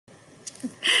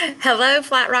Hello,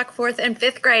 Flat Rock 4th and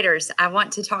 5th graders. I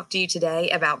want to talk to you today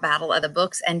about Battle of the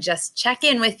Books and just check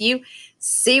in with you,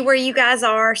 see where you guys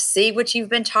are, see what you've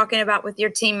been talking about with your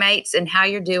teammates and how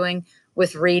you're doing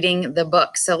with reading the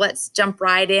book. So let's jump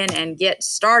right in and get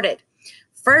started.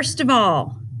 First of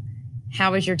all,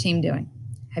 how is your team doing?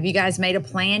 Have you guys made a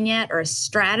plan yet or a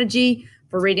strategy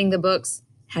for reading the books?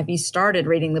 Have you started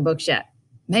reading the books yet?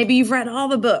 Maybe you've read all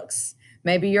the books.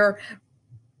 Maybe you're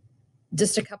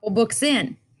just a couple books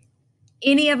in.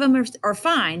 Any of them are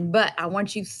fine, but I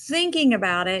want you thinking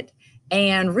about it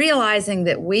and realizing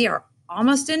that we are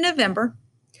almost in November.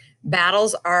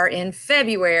 Battles are in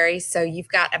February, so you've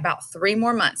got about 3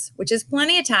 more months, which is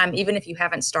plenty of time, even if you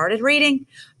haven't started reading,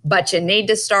 but you need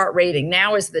to start reading.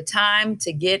 Now is the time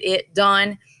to get it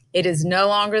done. It is no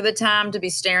longer the time to be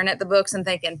staring at the books and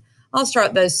thinking, I'll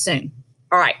start those soon.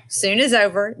 All right, soon is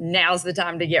over. Now's the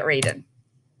time to get reading.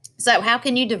 So how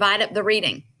can you divide up the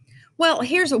reading? Well,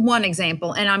 here's one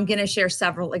example, and I'm going to share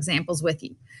several examples with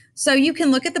you. So you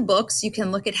can look at the books, you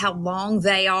can look at how long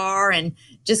they are, and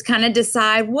just kind of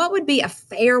decide what would be a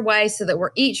fair way so that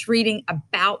we're each reading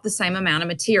about the same amount of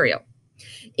material.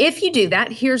 If you do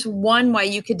that, here's one way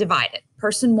you could divide it.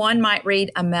 Person 1 might read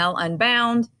Amel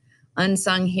Unbound,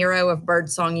 Unsung Hero of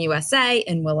Birdsong USA,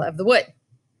 and Willa of the Wood.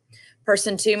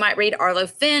 Person 2 might read Arlo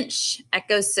Finch,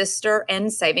 Echo's Sister,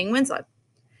 and Saving Winslow.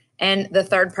 And the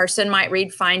third person might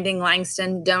read Finding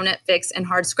Langston, Donut Fix, and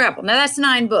Hard Scrabble. Now, that's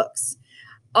 9 books.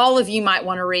 All of you might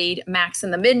want to read Max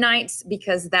and the Midnights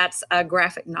because that's a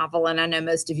graphic novel, and I know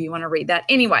most of you want to read that.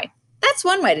 Anyway, that's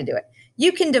one way to do it.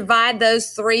 You can divide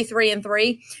those 3, 3, and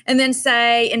 3, and then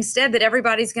say instead that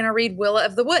everybody's going to read Willa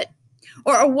of the Wood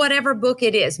or whatever book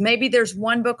it is. Maybe there's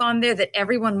one book on there that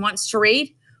everyone wants to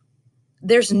read.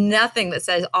 There's nothing that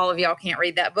says all of y'all can't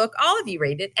read that book. All of you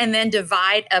read it and then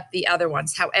divide up the other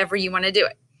ones, however you want to do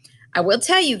it. I will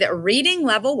tell you that reading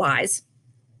level wise,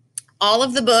 all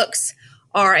of the books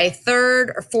are a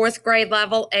 3rd or 4th grade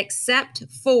level except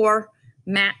for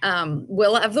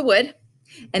Willa of the Wood.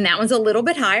 And that one's a little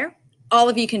bit higher. All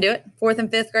of you can do it. 4th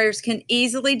and 5th graders can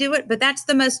easily do it, but that's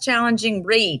the most challenging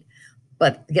read.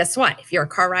 But guess what? If you're a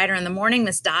car rider in the morning,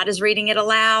 Miss Dot is reading it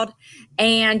aloud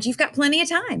and you've got plenty of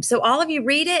time. So all of you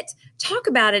read it, talk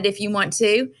about it if you want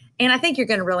to. And I think you're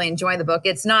going to really enjoy the book.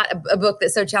 It's not a book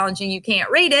that's so challenging you can't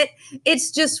read it.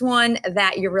 It's just one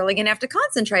that you're really going to have to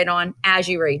concentrate on as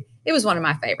you read. It was one of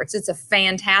my favorites. It's a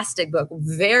fantastic book,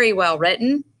 very well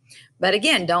written. But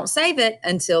again, don't save it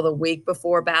until the week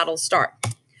before battles start.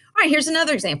 All right, here's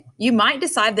another example. You might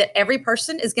decide that every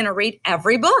person is going to read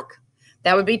every book.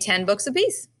 That would be 10 books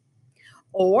apiece.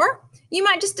 Or you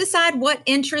might just decide what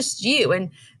interests you.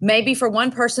 And maybe for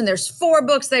one person, there's 4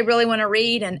 books they really want to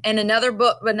read. And another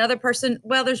person,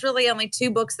 well, there's really only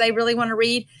 2 books they really want to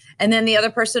read. And then the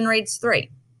other person reads 3.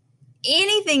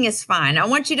 Anything is fine. I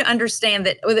want you to understand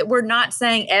that we're not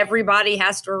saying everybody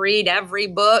has to read every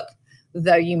book,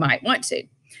 though you might want to.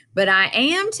 But I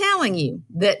am telling you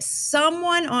that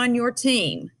someone on your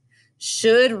team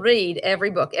should read every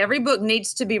book. Every book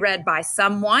needs to be read by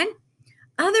someone.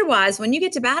 Otherwise, when you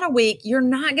get to battle week, you're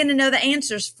not going to know the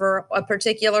answers for a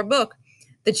particular book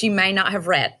that you may not have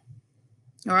read.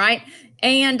 All right.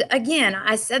 And again,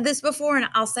 I said this before and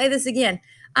I'll say this again.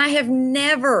 I have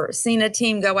never seen a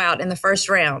team go out in the first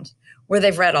round where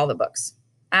they've read all the books.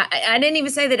 I didn't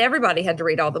even say that everybody had to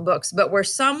read all the books, but where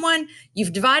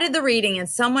you've divided the reading and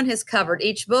someone has covered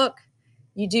each book,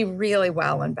 you do really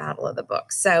well in Battle of the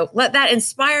Books. So let that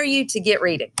inspire you to get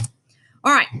reading.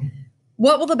 All right.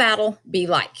 What will the battle be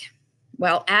like?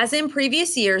 Well, as in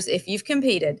previous years, if you've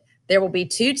competed, there will be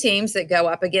 2 teams that go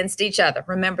up against each other.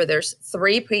 Remember, there's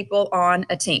 3 people on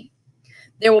a team.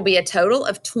 There will be a total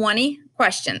of 20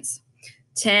 questions,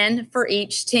 10 for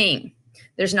each team.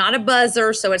 There's not a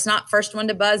buzzer, so it's not first one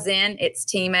to buzz in. It's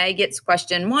team A gets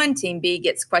question 1, team B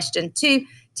gets question 2,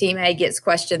 team A gets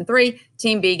question 3,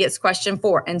 team B gets question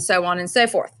 4, and so on and so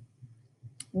forth.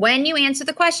 When you answer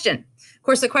the question, of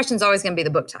course, the question is always going to be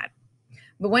the book title.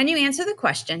 But when you answer the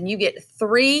question, you get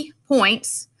 3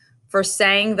 points for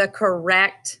saying the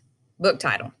correct book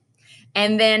title.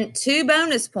 And then 2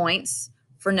 bonus points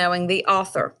for knowing the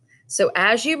author. So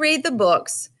as you read the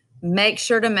books, make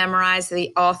sure to memorize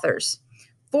the authors.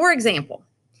 For example,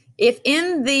 if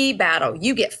in the battle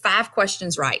you get 5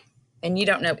 questions right and you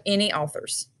don't know any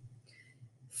authors,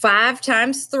 5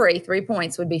 times 3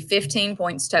 points would be 15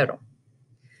 points total.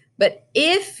 But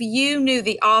if you knew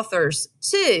the authors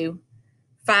too,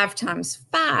 5 times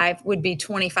 5 would be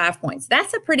 25 points.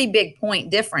 That's a pretty big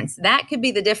point difference. That could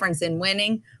be the difference in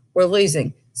winning or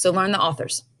losing. So learn the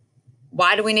authors.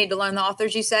 Why do we need to learn the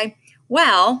authors, you say?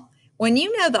 Well, when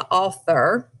you know the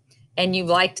author, and you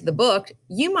liked the book,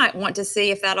 you might want to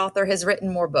see if that author has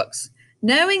written more books.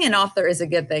 Knowing an author is a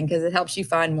good thing because it helps you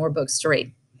find more books to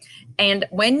read. And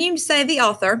when you say the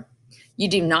author, you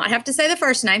do not have to say the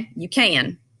first name. You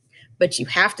can, but you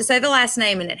have to say the last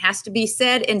name, and it has to be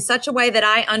said in such a way that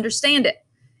I understand it.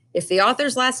 If the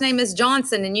author's last name is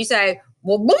Johnson and you say,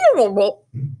 well, blah, blah, blah,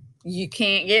 you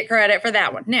can't get credit for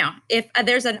that one. Now, if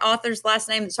there's an author's last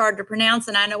name that's hard to pronounce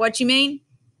and I know what you mean,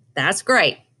 that's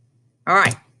great. All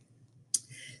right.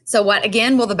 So what,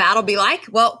 again, will the battle be like?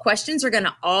 Well, questions are going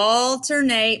to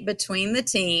alternate between the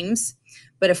teams.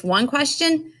 But if one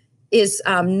question is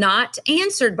not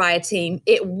answered by a team,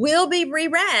 it will be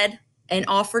reread and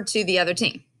offered to the other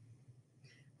team.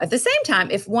 At the same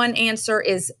time, if one answer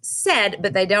is said,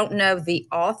 but they don't know the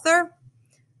author,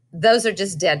 those are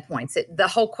just dead points. The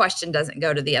whole question doesn't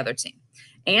go to the other team.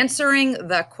 Answering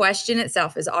the question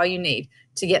itself is all you need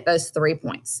to get those 3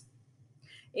 points.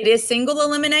 It is single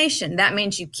elimination. That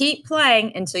means you keep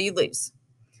playing until you lose.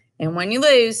 And when you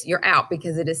lose, you're out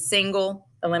because it is single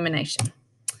elimination.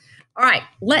 All right,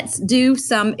 let's do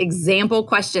some example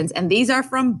questions. And these are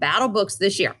from Battle Books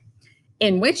this year.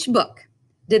 In which book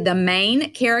did the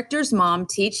main character's mom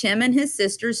teach him and his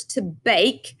sisters to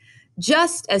bake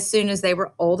just as soon as they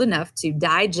were old enough to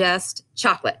digest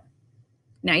chocolate?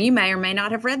 Now, you may or may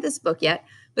not have read this book yet,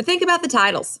 but think about the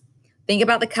titles. Think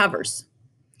about the covers.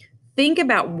 Think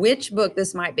about which book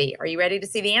this might be. Are you ready to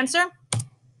see the answer?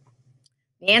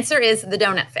 The answer is The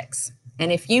Donut Fix.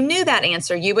 And if you knew that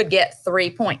answer, you would get 3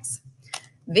 points.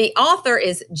 The author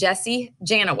is Jesse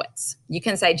Janowitz. You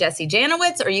can say Jesse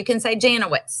Janowitz or you can say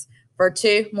Janowitz for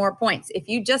 2 more points. If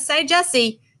you just say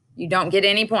Jesse, you don't get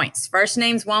any points. First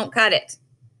names won't cut it.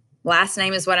 Last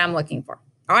name is what I'm looking for.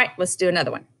 All right, let's do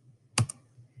another one.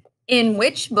 In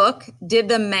which book did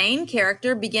the main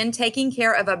character begin taking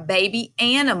care of a baby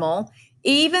animal,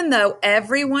 even though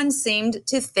everyone seemed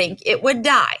to think it would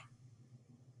die?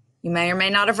 You may or may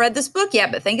not have read this book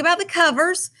yet, but think about the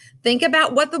covers. Think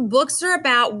about what the books are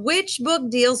about. Which book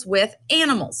deals with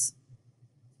animals?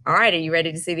 All right, are you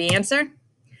ready to see the answer?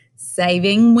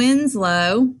 Saving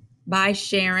Winslow by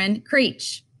Sharon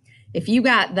Creech. If you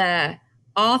got the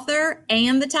author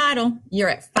and the title, you're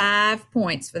at 5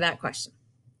 points for that question.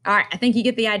 All right, I think you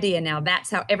get the idea now. That's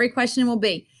how every question will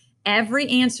be. Every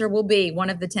answer will be one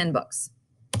of the 10 books.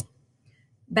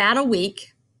 Battle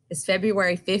Week is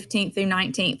February 15th through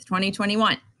 19th,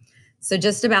 2021. So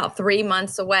just about 3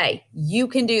 months away. You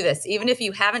can do this. Even if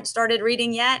you haven't started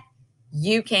reading yet,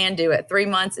 you can do it. 3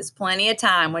 months is plenty of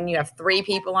time when you have 3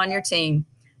 people on your team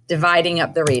dividing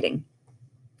up the reading.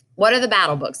 What are the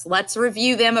battle books? Let's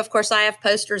review them. Of course, I have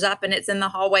posters up and it's in the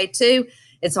hallway too.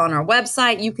 It's on our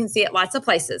website. You can see it lots of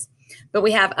places. But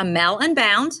we have Amel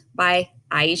Unbound by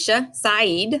Aisha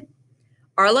Saeed,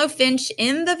 Arlo Finch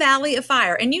in the Valley of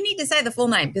Fire. And you need to say the full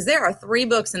name because there are 3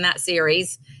 books in that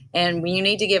series. And you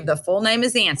need to give the full name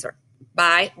as the answer,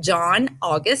 by John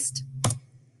August.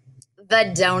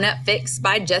 The Donut Fix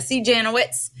by Jesse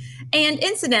Janowitz. And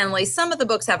incidentally, some of the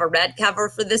books have a red cover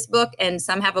for this book and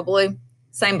some have a blue.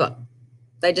 Same book.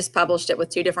 They just published it with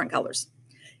 2 different colors.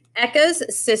 Echo's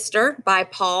Sister by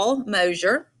Paul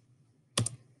Mosier.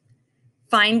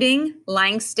 Finding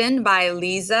Langston by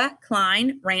Lisa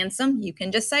Klein Ransom. You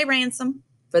can just say Ransom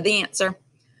for the answer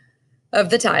of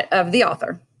the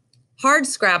author.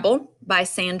 Hardscrabble by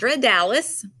Sandra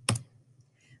Dallas.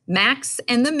 Max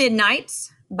and the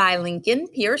Midnights by Lincoln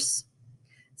Pierce.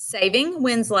 Saving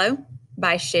Winslow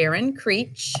by Sharon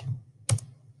Creech.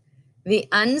 The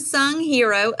Unsung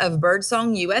Hero of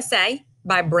Birdsong USA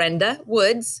by Brenda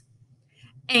Woods.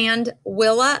 And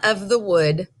Willa of the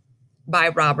Wood by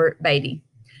Robert Beatty.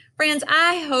 Friends,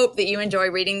 I hope that you enjoy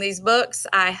reading these books.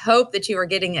 I hope that you are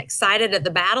getting excited at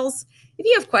the battles. If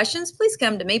you have questions, please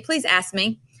come to me. Please ask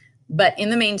me. But in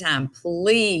the meantime,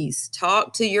 please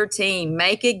talk to your team,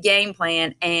 make a game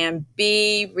plan, and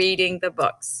be reading the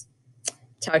books.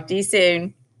 Talk to you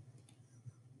soon.